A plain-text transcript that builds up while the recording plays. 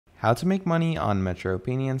How to make money on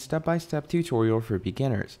Metroopinion step-by-step tutorial for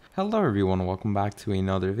beginners. Hello everyone, welcome back to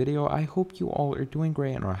another video. I hope you all are doing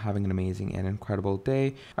great and are having an amazing and incredible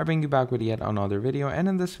day. I bring you back with yet another video, and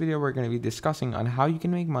in this video we're going to be discussing on how you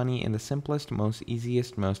can make money in the simplest, most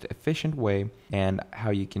easiest, most efficient way, and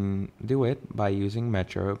how you can do it by using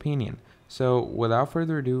Metroopinion. So without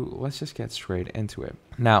further ado, let's just get straight into it.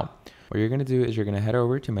 Now, what you're going to do is you're going to head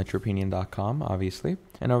over to metroopinion.com, obviously.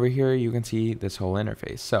 And over here, you can see this whole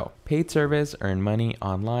interface. So paid service, earn money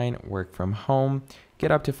online, work from home,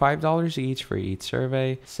 get up to $5 each for each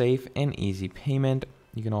survey, safe and easy payment.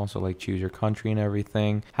 You can also choose your country and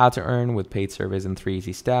everything. How to earn with paid service in 3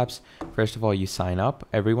 easy steps. First of all, you sign up.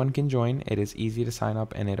 Everyone can join. It is easy to sign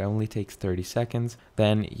up and it only takes 30 seconds.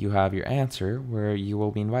 Then you have your answer where you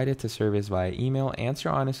will be invited to service via email. Answer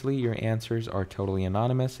honestly. Your answers are totally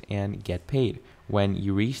anonymous and get paid. When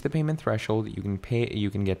you reach the payment threshold, you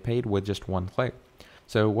can get paid with just one click.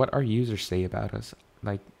 So what our users say about us?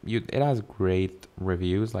 It has great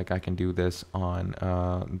reviews. I can do this on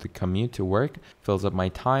the commute to work, fills up my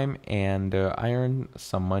time, and I earn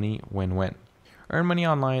some money. Win-win. Earn money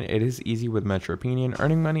online. It is easy with Metroopinion.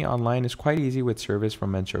 Earning money online is quite easy with service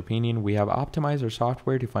from Metroopinion. We have optimized our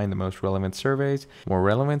software to find the most relevant surveys. More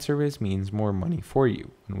relevant surveys means more money for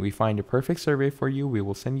you. When we find a perfect survey for you, we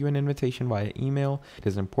will send you an invitation via email. It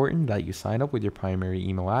is important that you sign up with your primary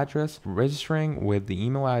email address. Registering with the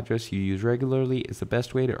email address you use regularly is the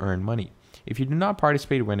best way to earn money. If you do not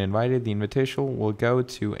participate when invited, the invitation will go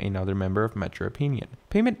to another member of Metroopinion.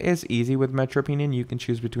 Payment is easy with Metroopinion. You can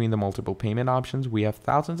choose between the multiple payment options. We have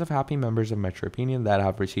thousands of happy members of Metroopinion that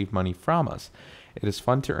have received money from us. It is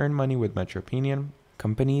fun to earn money with Metroopinion.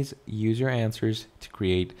 Companies use your answers to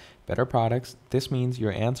create better products. This means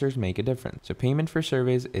your answers make a difference. So payment for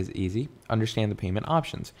surveys is easy. Understand the payment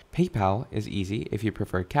options. PayPal is easy if you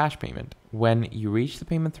prefer cash payment. When you reach the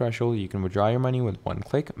payment threshold, you can withdraw your money with one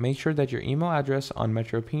click. Make sure that your email address on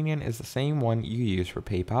Metroopinion is the same one you use for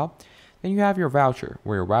PayPal. Then you have your voucher,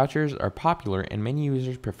 where your vouchers are popular and many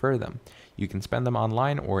users prefer them. You can spend them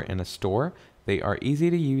online or in a store. They are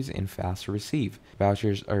easy to use and fast to receive.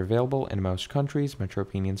 Vouchers are available in most countries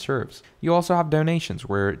Metroopinion serves. You also have donations,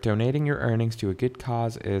 where donating your earnings to a good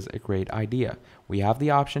cause is a great idea. We have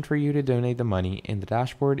the option for you to donate the money. In the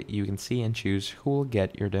dashboard, you can see and choose who will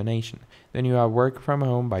get your donation. Then you have work from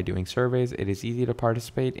home by doing surveys. It is easy to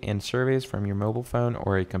participate in surveys from your mobile phone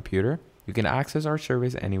or a computer. You can access our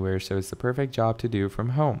surveys anywhere, so it's the perfect job to do from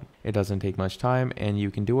home. It doesn't take much time and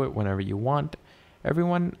you can do it whenever you want.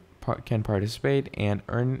 Everyone can participate and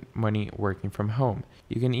earn money working from home.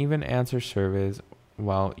 You can even answer surveys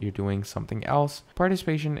while you're doing something else.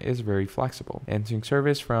 Participation is very flexible. Answering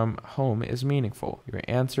surveys from home is meaningful. Your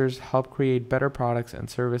answers help create better products and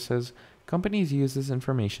services. Companies use this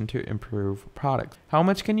information to improve products. How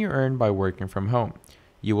much can you earn by working from home?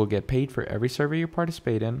 You will get paid for every survey you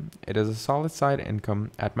participate in. It is a solid side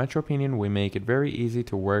income. At Metroopinion, we make it very easy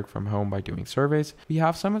to work from home by doing surveys. We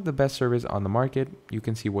have some of the best surveys on the market. You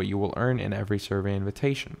can see what you will earn in every survey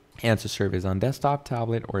invitation. Answer surveys on desktop,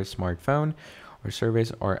 tablet, or a smartphone. Our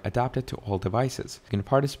surveys are adapted to all devices. You can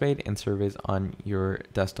participate in surveys on your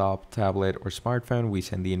desktop, tablet, or smartphone. We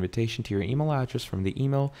send the invitation to your email address. From the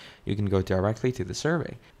email, you can go directly to the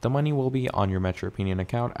survey. The money will be on your Metroopinion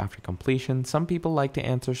account after completion. Some people like to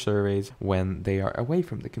answer surveys when they are away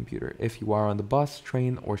from the computer. If you are on the bus,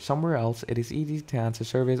 train, or somewhere else, it is easy to answer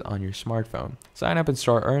surveys on your smartphone. Sign up and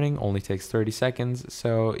start earning only takes 30 seconds.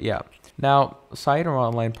 So yeah. Now, side or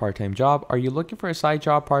online part-time job. Are you looking for a side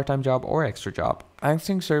job, part-time job, or extra job?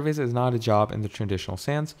 Answering surveys is not a job in the traditional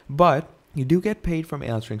sense, but you do get paid from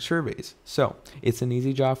answering surveys. So it's an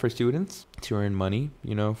easy job for students to earn money,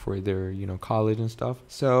 for their, college and stuff.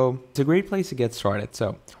 So it's a great place to get started.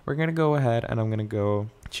 So we're going to go ahead and I'm going to go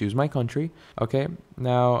choose my country. Okay.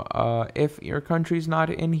 Now, if your country is not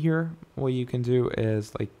in here, what you can do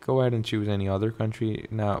is go ahead and choose any other country.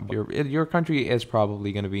 Now, your country is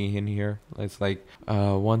probably going to be in here. It's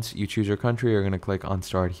once you choose your country, you're going to click on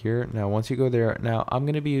start here. Now, once you go there, now I'm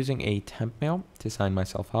going to be using a temp mail to sign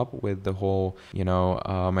myself up with the whole,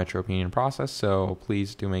 Metroopinion process. So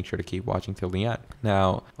please do make sure to keep watching till the end.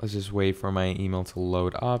 Now, let's just wait for my email to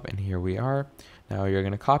load up, and here we are. Now you're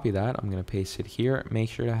going to copy that. I'm going to paste it here. Make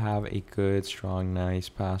sure to have a good, strong, nice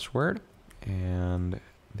password. And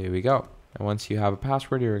there we go. And once you have a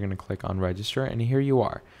password, you're going to click on register, and here you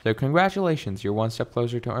are. So congratulations, you're one step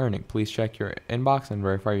closer to earning. Please check your inbox and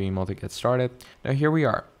verify your email to get started. Now here we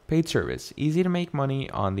are. Paid service. Easy to make money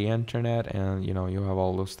on the internet, and you have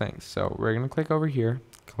all those things. So we're going to click over here,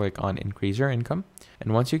 click on increase your income.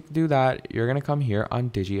 And once you do that, you're going to come here on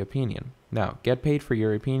Digi Opinion. Now, get paid for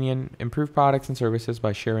your opinion, improve products and services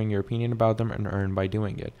by sharing your opinion about them, and earn by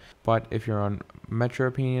doing it. But if you're on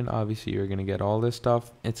Metroopinion, obviously you're going to get all this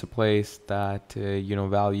stuff. It's a place that,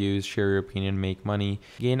 values, share your opinion, make money,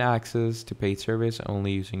 gain access to paid service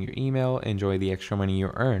only using your email, enjoy the extra money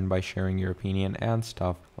you earn by sharing your opinion and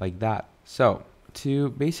stuff like that. So, to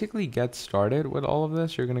basically get started with all of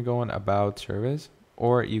this, you're going to go on About Service,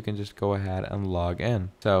 or you can just go ahead and log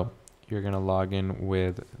in. So, you're going to log in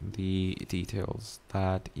with the details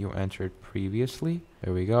that you entered previously.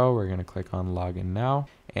 There we go. We're going to click on login now.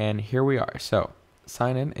 And here we are. So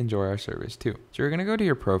sign in, enjoy our service too. So you're going to go to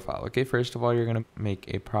your profile. Okay, first of all, you're going to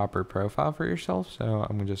make a proper profile for yourself. So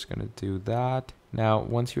I'm just going to do that. Now,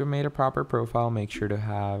 once you have made a proper profile, make sure to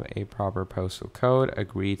have a proper postal code,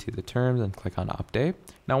 agree to the terms, and click on update.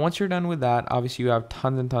 Now, once you're done with that, obviously you have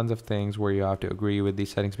tons and tons of things where you have to agree with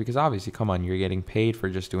these settings because obviously, come on, you're getting paid for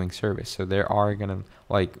just doing service. So they are going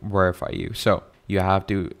to verify you. So you have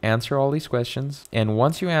to answer all these questions. And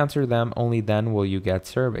once you answer them, only then will you get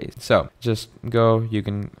surveys. So just go, you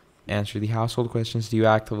can answer the household questions. Do you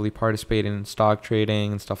actively participate in stock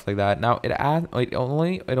trading and stuff like that? Now it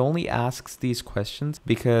only asks these questions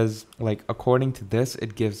because according to this,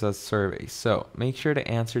 it gives us surveys. So make sure to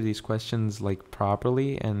answer these questions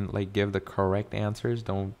properly and give the correct answers.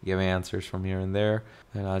 Don't give answers from here and there.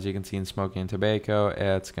 And as you can see in smoking and tobacco,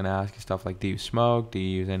 it's going to ask you stuff like, do you smoke? Do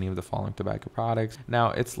you use any of the following tobacco products?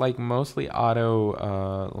 Now, it's mostly auto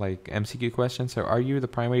MCQ questions. So are you the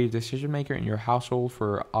primary decision maker in your household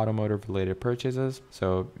for automotive related purchases?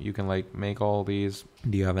 So you can make all these.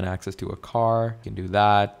 Do you have an access to a car? You can do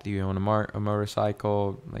that. Do you own a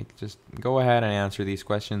motorcycle? Just go ahead and answer these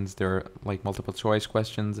questions. They're multiple choice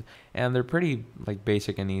questions and they're pretty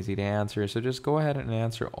basic and easy to answer. So just go ahead and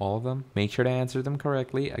answer all of them. Make sure to answer them correctly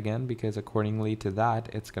again, because accordingly to that,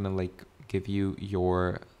 it's going to give you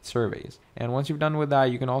your surveys. And once you've done with that,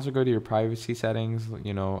 you can also go to your privacy settings,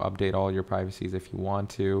 update all your privacies if you want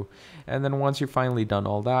to. And then once you've finally done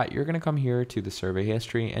all that, you're going to come here to the survey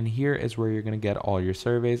history, and here is where you're going to get all your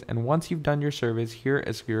surveys. And once you've done your surveys, here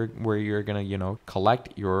is where you're going to,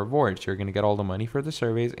 collect your rewards. You're going to get all the money for the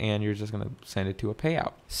surveys, and you're just going to send it to a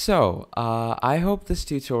payout. So I hope this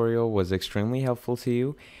tutorial was extremely helpful to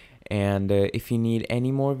you. And if you need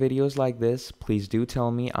any more videos like this, please do tell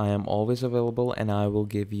me. I am always available, and I will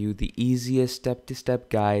give you the easiest step-to-step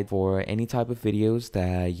guide for any type of videos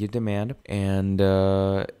that you demand. And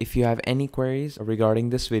if you have any queries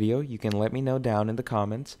regarding this video, you can let me know down in the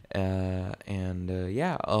comments. I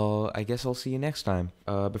guess I'll see you next time.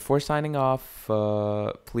 Before signing off,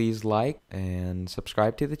 please like and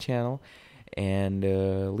subscribe to the channel, and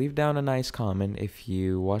leave down a nice comment if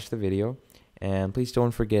you watch the video. And please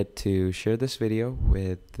don't forget to share this video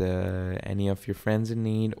with any of your friends in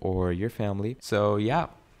need or your family. So yeah,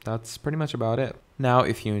 that's pretty much about it. Now,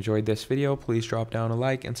 if you enjoyed this video, please drop down a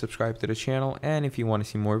like and subscribe to the channel. And if you want to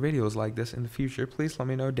see more videos like this in the future, please let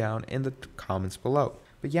me know down in the comments below.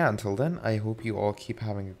 But yeah, until then, I hope you all keep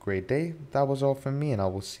having a great day. That was all from me, and I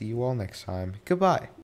will see you all next time. Goodbye.